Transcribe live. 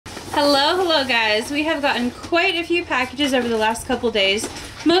Hello guys. We have gotten quite a few packages over the last couple days,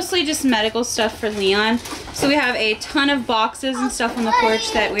 mostly just medical stuff for Leon. So we have a ton of boxes and stuff on the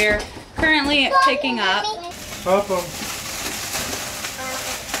porch that we're currently picking up. Papa.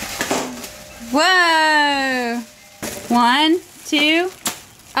 Whoa! 1, 2.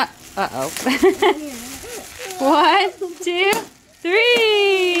 Uh-oh. 1, 2,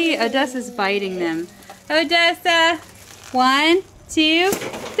 3. Odessa's biting them. Odessa. 1, 2,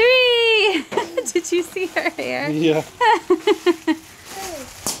 3. Did you see her hair? Yeah.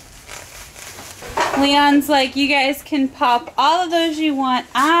 Leon's like, you guys can pop all of those you want.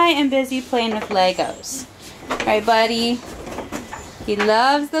 I am busy playing with Legos. Right, buddy? He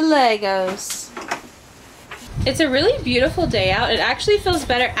loves the Legos. It's a really beautiful day out. It actually feels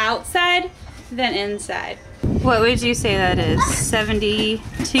better outside than inside. What would you say that is?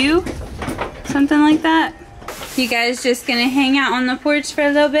 72? Something like that? You guys just gonna hang out on the porch for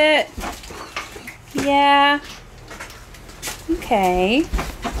a little bit? Yeah. Okay.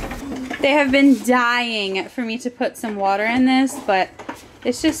 They have been dying for me to put some water in this, but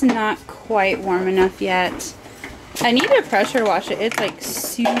it's just not quite warm enough yet. I need to pressure wash it. It's like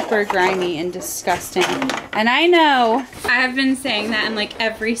super grimy and disgusting. And I know I have been saying that in like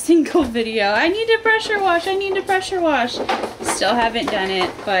every single video. I need to pressure wash. I need to pressure wash. Still haven't done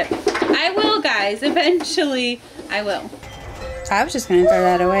it, but I will, guys. Eventually, I will. I was just going to throw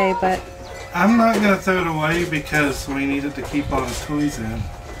that away, but... I'm not going to throw it away because we needed to keep all the toys in.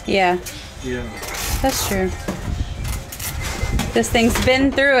 Yeah. Yeah. That's true. This thing's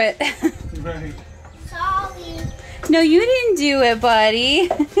been through it. Right. Sorry. No, you didn't do it, buddy.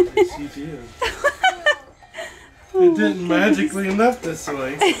 Yes, you did. It didn't magically enough this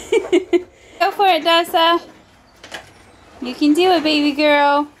way. Go for it, Dessa. You can do it, baby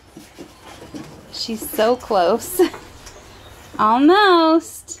girl. She's so close.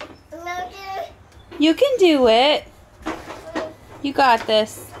 Almost. You can do it. You got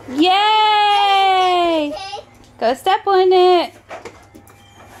this. Yay! Go step on it.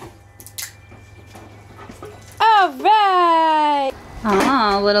 All right.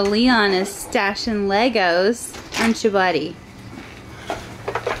 Oh, little Leon is stashing Legos, aren't you, buddy?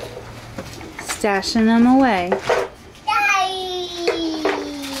 Stashing them away.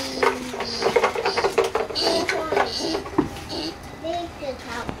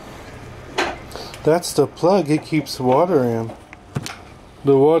 That's the plug. It keeps water in.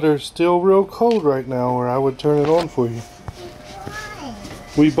 The water's still real cold right now, or I would turn it on for you.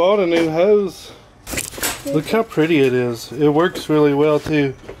 We bought a new hose. Look how pretty it is. It works really well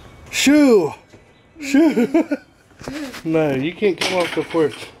too. Shoo! Shoo! No, you can't come off the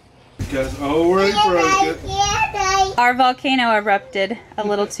porch. You guys already broke it. Our volcano erupted a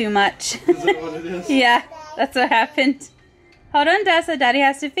little too much. Is that what it is? Yeah, that's what happened. Hold on, Dessa. Daddy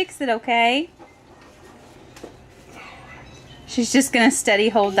has to fix it, okay? She's just gonna steady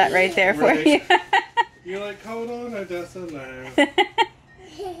hold that right there for you. You're like, hold on, Odessa. No.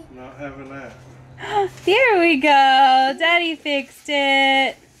 Not having that. There we go. Daddy fixed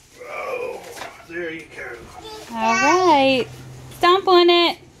it. Oh, there you go. Alright. Stomp on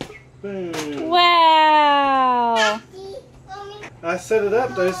it. Boom. Wow. I set it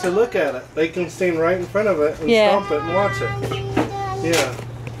up though, so look at it. They can stand right in front of it and stomp it and watch it. Yeah.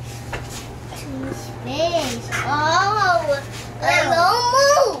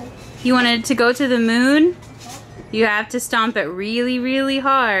 You wanted to go to the moon? You have to stomp it really, really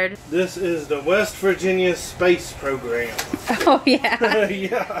hard. This is the West Virginia Space Program. Oh, yeah.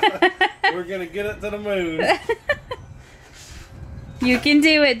 Yeah. We're going to get it to the moon. You can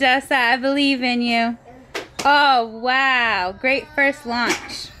do it, Dessa. I believe in you. Oh, wow. Great first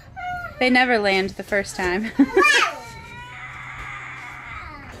launch. They never land the first time.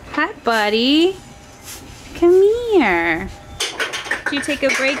 Hi, buddy. Come here. Did you take a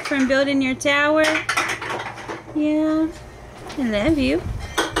break from building your tower? Yeah. I love you.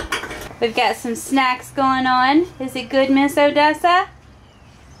 We've got some snacks going on. Is it good, Miss Odessa?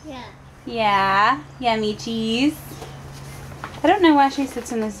 Yeah. Yeah. Yummy cheese. I don't know why she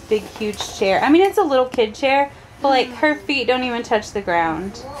sits in this big, huge chair. I mean, it's a little kid chair, but like her feet don't even touch the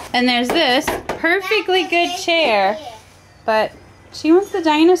ground. And there's this perfectly good chair, but she wants the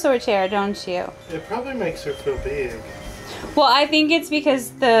dinosaur chair, don't you? It probably makes her feel big. Well, I think it's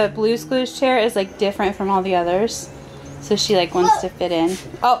because the Blue's Clues chair is like different from all the others. So she like wants to fit in.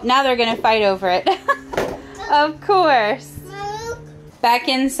 Oh, now they're gonna fight over it. Of course. Back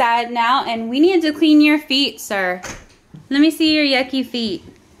inside now, and we need to clean your feet, sir. Let me see your yucky feet.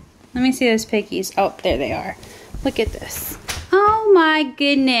 Let me see those piggies. Oh, there they are. Look at this. Oh my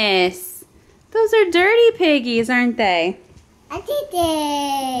goodness. Those are dirty piggies, aren't they? I did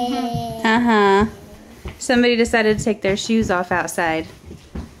it. Uh-huh. Somebody decided to take their shoes off outside.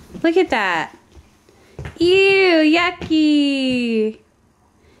 Look at that. Ew, yucky.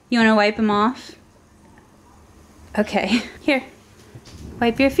 You want to wipe them off? Okay, here.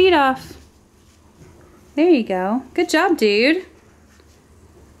 Wipe your feet off. There you go. Good job, dude.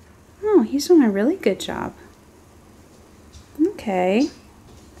 Oh, he's doing a really good job. Okay.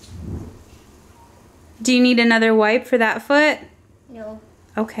 Do you need another wipe for that foot? No.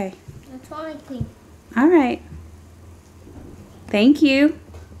 Okay. That's totally clean. All right. Thank you.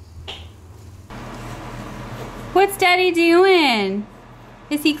 What's Daddy doing?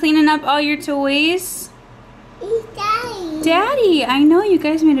 Is he cleaning up all your toys? It's Daddy. Daddy, I know you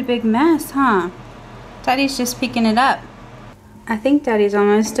guys made a big mess, huh? Daddy's just picking it up. I think Daddy's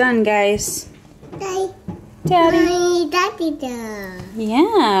almost done, guys. Daddy. Daddy. Daddy.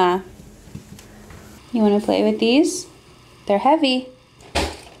 Yeah. You want to play with these? They're heavy.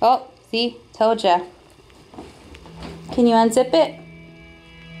 Oh, see? Told ya. Can you unzip it?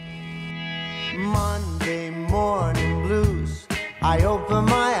 Monday morning blues. I open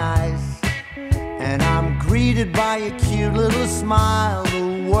my eyes and I'm greeted by a cute little smile.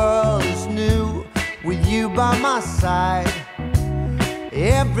 The world is new with you by my side.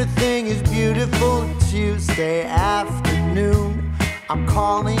 Everything is beautiful. Tuesday afternoon, I'm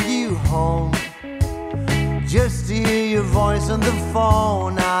calling you home just to hear your voice on the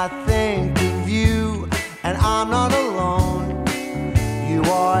phone. I think of you and I'm not alone. You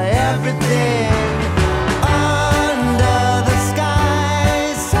are everything under the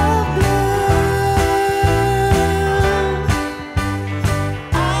sky so blue.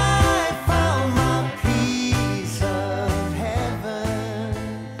 I found my piece of heaven.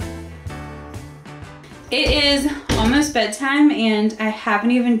 It is almost bedtime and I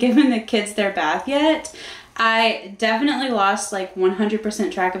haven't even given the kids their bath yet. I definitely lost like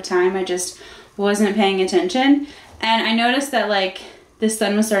 100% track of time. I just wasn't paying attention. And I noticed that like the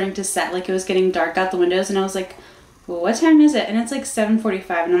sun was starting to set, like it was getting dark out the windows, and I was like, well, what time is it? And it's like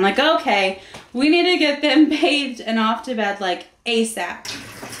 7:45, and I'm like, okay, we need to get them bathed and off to bed like ASAP.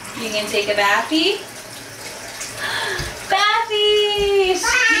 You can take a bathy. Bathy! She's so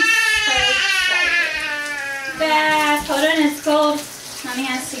excited. Bath. Hold on, it's cold. Mommy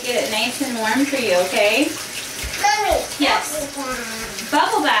has to get it nice and warm for you, okay? Mommy. Yes.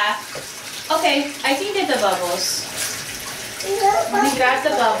 Bubble bath. Okay, I can get the bubbles. Let me grab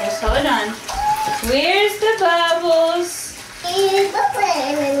the bubbles. Hold on. Where's the bubbles?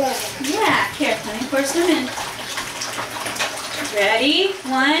 Yeah, here, let me pour some in. Ready?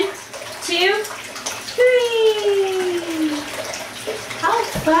 1, 2, 3. How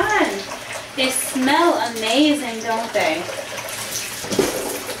fun. They smell amazing, don't they?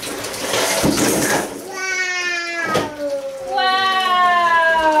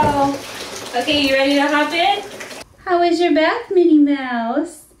 Wow. Okay, you ready to hop in? How was your bath, Minnie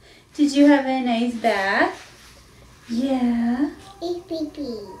Mouse? Did you have a nice bath? Yeah. It's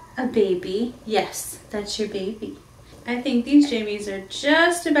baby. A baby? Yes, that's your baby. I think these jammies are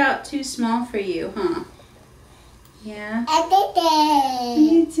just about too small for you, huh? Yeah? I did it.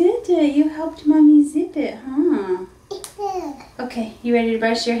 You did it. You helped Mommy zip it, huh? Okay, you ready to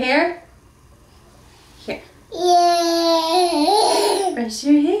brush your hair? Here. Yeah. Brush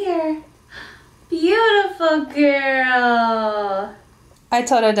your hair. Beautiful girl. I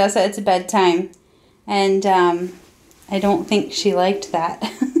told Odessa it's bedtime, and I don't think she liked that.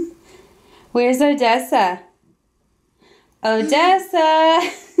 Where's Odessa? Odessa!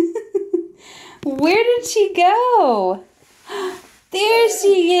 Where did she go? There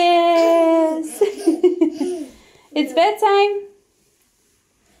she is! It's bedtime.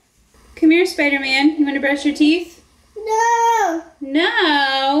 Come here, Spider-Man. You want to brush your teeth? No.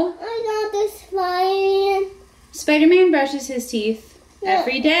 No. I'm not the Spider-Man. Spider-Man brushes his teeth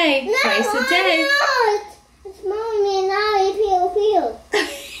every day, twice a day. I'm not. It's Mommy and I feel.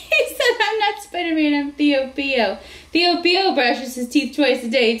 He said, I'm not Spider-Man, I'm Theo Theo. Theo Theo brushes his teeth twice a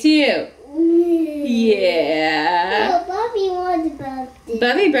day, too. Yeah. Oh, Bobby wants about this.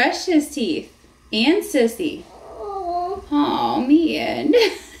 Bubby brushed his teeth. And Sissy. Oh. Oh, man.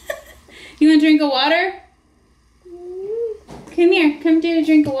 You want a drink of water? Come here. Come do a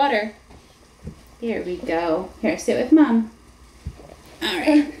drink of water. Here we go. Here, sit with Mom. All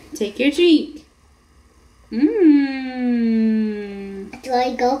right. Take your drink. Mmm. Do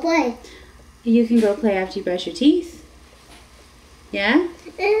I go play? You can go play after you brush your teeth. Yeah?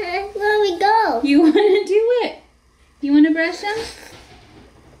 Where we go? You want to do it? You want to brush them?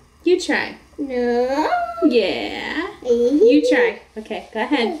 You try. No. Yeah. You try. Okay, go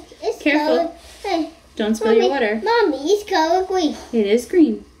ahead. It's Careful. Colored, hey, Don't spill your water. Mommy, it's color green. It is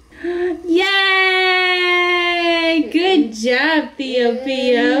green. Yay! Good job, Theo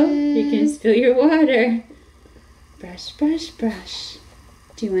Pio. You're gonna spill your water. Brush, brush, brush.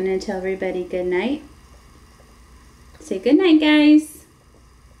 Do you want to tell everybody good night? Say good night, guys.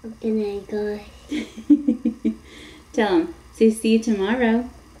 Good night, guys. Tell them. Say see you tomorrow.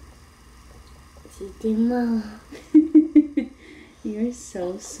 See you tomorrow. You're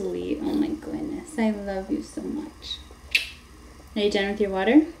so sweet. Oh my goodness. I love you so much. Are you done with your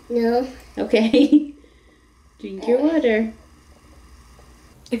water? No. Okay. Drink your water.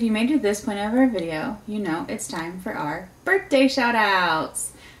 If you made it to this point of our video, you know it's time for our birthday shout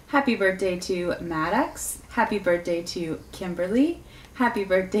outs. Happy birthday to Maddox. Happy birthday to Kimberly. Happy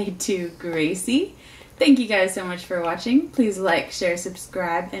birthday to Gracie. Thank you guys so much for watching. Please like, share,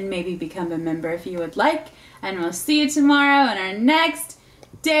 subscribe, and maybe become a member if you would like. And we'll see you tomorrow in our next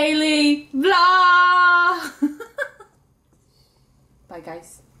daily vlog. Bye,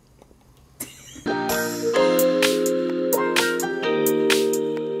 guys.